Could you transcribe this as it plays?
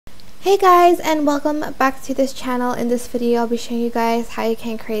Hey guys, and welcome back to this channel. In this video I'll be showing you guys how you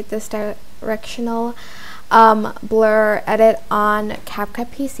can create this directional blur edit on CapCut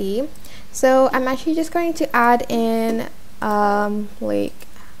PC. So I'm actually just going to add in like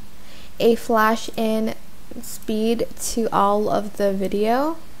a flash in speed to all of the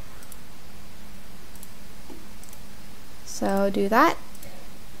video. So do that.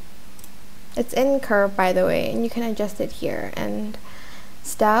 It's in curve, by the way, and you can adjust it here and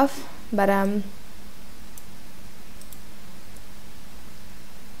stuff, but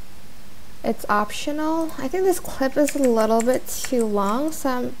it's optional. I think this clip is a little bit too long, so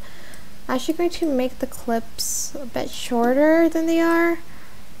I'm actually going to make the clips a bit shorter than they are.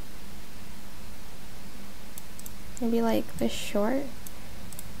 Maybe like this short.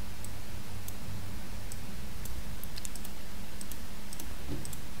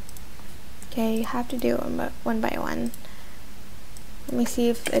 Okay, you have to do it one by one. Let me see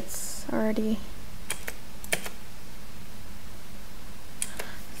if it's already...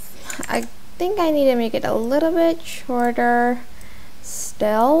 I think I need to make it a little bit shorter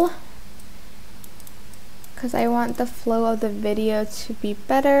still, because I want the flow of the video to be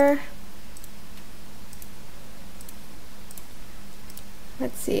better.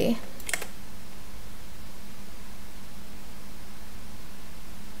 Let's see.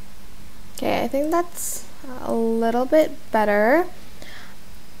 Okay, I think that's a little bit better.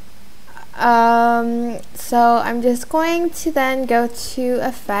 So I'm just going to then go to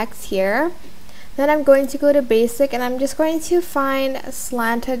effects here. Then I'm going to go to basic, and I'm just going to find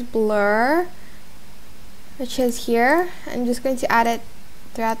slanted blur, which is here. I'm just going to add it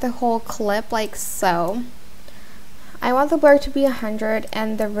throughout the whole clip like so. I want the blur to be 100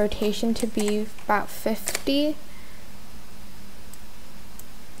 and the rotation to be about 50.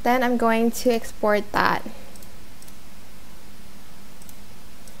 Then I'm going to export that.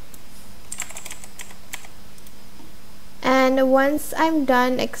 And once I'm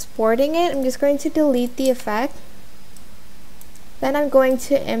done exporting it, I'm just going to delete the effect. Then I'm going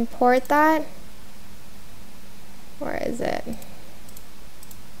to import that. Where is it?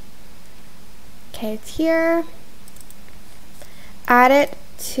 Okay, it's here. Add it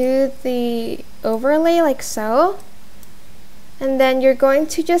to the overlay like so. And then you're going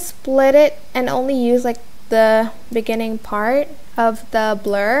to just split it and only use like the beginning part of the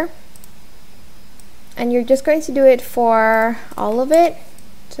blur. And you're just going to do it for all of it.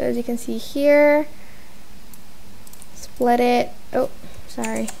 So as you can see here, split it. Oh,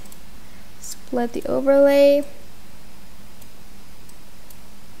 sorry. Split the overlay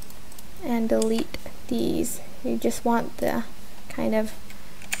and delete these. You just want the kind of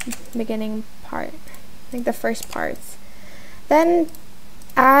beginning part, like the first parts. Then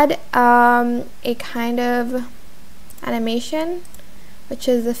add a kind of animation, which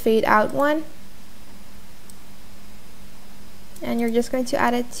is the fade out one. And you're just going to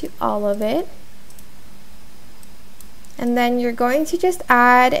add it to all of it. And then you're going to just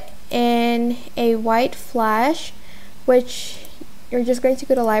add in a white flash, which you're just going to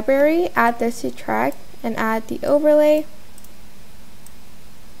go to library, add this to track, and add the overlay.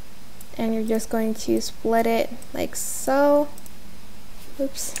 And you're just going to split it like so.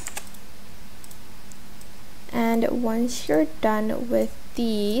 Oops. And once you're done with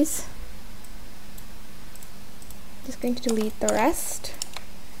these, just going to delete the rest.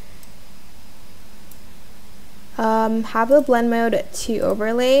 Have the blend mode to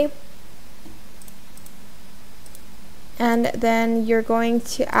overlay, and then you're going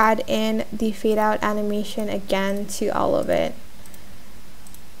to add in the fade out animation again to all of it.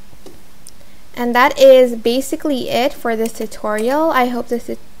 And that is basically it for this tutorial. I hope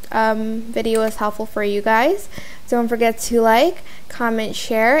this video is helpful for you guys. Don't forget to like, comment,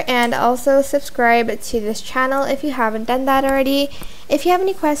 share, and also subscribe to this channel if you haven't done that already. If you have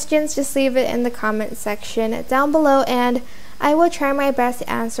any questions, just leave it in the comment section down below, and I will try my best to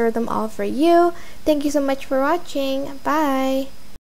answer them all for you. Thank you so much for watching. Bye!